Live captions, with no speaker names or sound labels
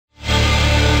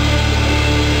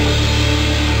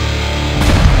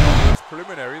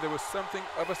something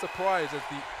of a surprise as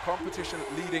the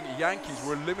competition-leading Yankees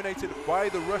were eliminated by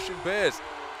the Russian Bears.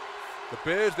 The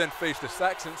Bears then faced the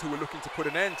Saxons, who were looking to put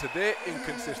an end to their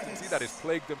inconsistency that has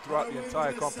plagued them throughout the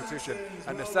entire competition.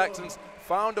 And the Saxons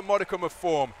found a modicum of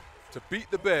form to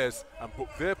beat the Bears and book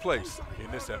their place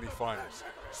in the semi-finals.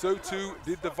 So too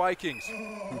did the Vikings,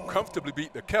 who comfortably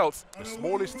beat the Celts, the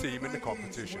smallest team in the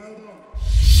competition.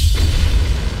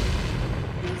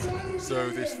 So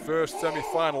this first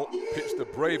semi-final pits the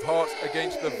Bravehearts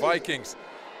against the Vikings.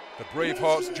 The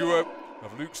Bravehearts duo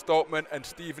of Luke Stoltman and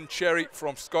Stephen Cherry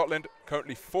from Scotland,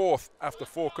 currently 4th after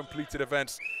 4 completed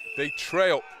events. They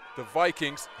trail the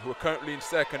Vikings, who are currently in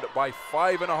second, by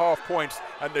 5.5 points,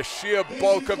 and the sheer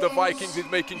bulk of the Vikings is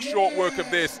making short work of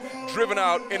this. Driven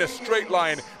out in a straight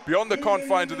line beyond the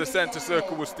confines of the centre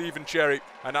circle with Stephen Cherry,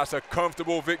 and that's a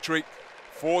comfortable victory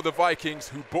for the Vikings,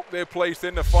 who book their place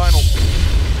in the final.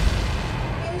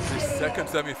 This second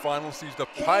semi-final sees the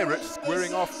Pirates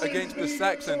squaring off against the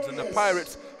Saxons, and the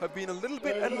Pirates have been a little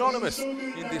bit anonymous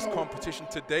in this competition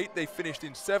to date. They finished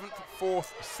in 7th,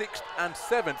 4th, 6th and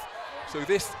 7th. So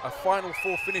this, a Final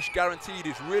Four finish guaranteed,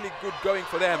 is really good going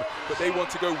for them, but they want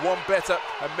to go one better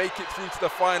and make it through to the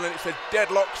final, and it's a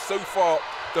deadlock so far.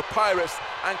 The Pirates,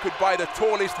 anchored by the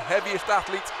tallest, heaviest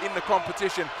athlete in the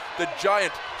competition, the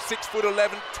giant,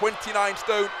 6'11", 29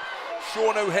 stone,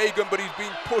 Sean O'Hagan, but he's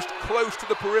been pushed close to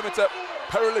the perimeter,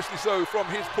 perilously so from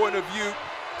his point of view,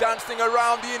 dancing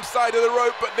around the inside of the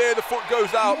rope, but there the foot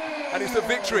goes out, and it's a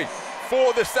victory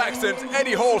for the Saxons.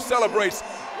 Eddie Hall celebrates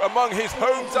among his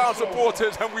hometown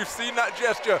supporters, and we've seen that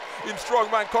gesture in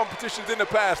strongman competitions in the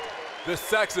past. The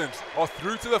Saxons are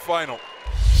through to the final.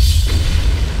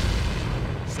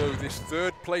 So this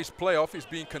third place playoff is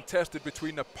being contested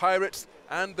between the Pirates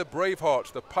and the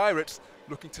Bravehearts. The Pirates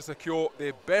looking to secure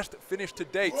their best finish to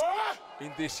date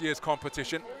in this year's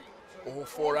competition. All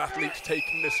 4 athletes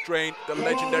taking the strain. The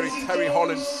legendary Terry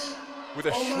Hollands with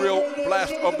a shrill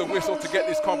blast of the whistle to get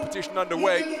this competition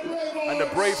underway. And the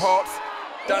Bravehearts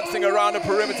dancing around the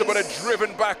perimeter, but are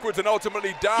driven backwards and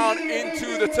ultimately down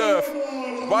into the turf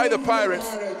by the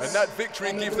Pirates. And that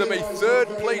victory gives them a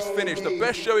 3rd place finish, the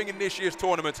best showing in this year's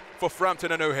tournament for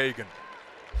Frampton and O'Hagan.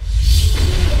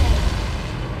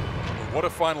 What a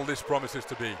final this promises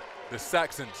to be. The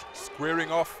Saxons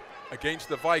squaring off against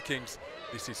the Vikings.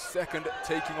 This is second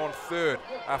taking on third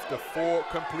after 4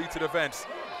 completed events.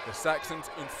 The Saxons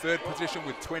in 3rd position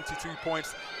with 22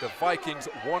 points. The Vikings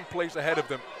 1 place ahead of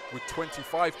them with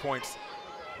 25 points.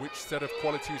 Which set of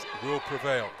qualities will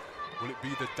prevail? Will it be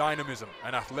the dynamism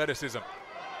and athleticism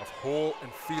of Hall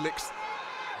and Felix,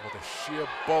 or the sheer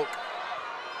bulk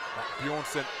that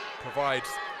Bjornsson provides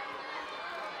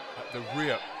at the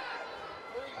rear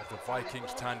of the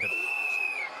Vikings tandem?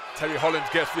 Terry Hollands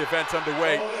gets the event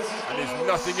underway, and there's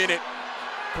nothing in it.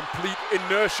 Complete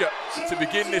inertia to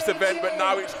begin this event, but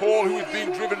now it's Hall who is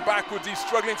being driven backwards. He's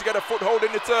struggling to get a foothold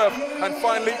in the turf, and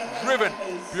finally driven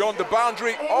beyond the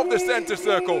boundary of the center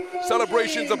circle.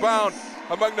 Celebrations abound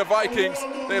among the Vikings.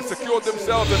 They have secured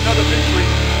themselves another victory.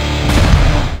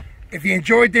 If you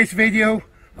enjoyed this video,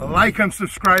 like and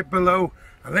subscribe below,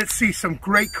 and let's see some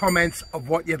great comments of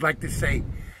what you'd like to see.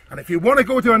 And if you want to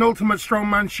go to an Ultimate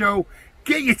Strongman show,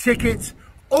 get your tickets,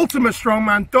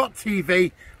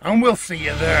 ultimatestrongman.tv, and we'll see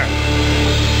you there.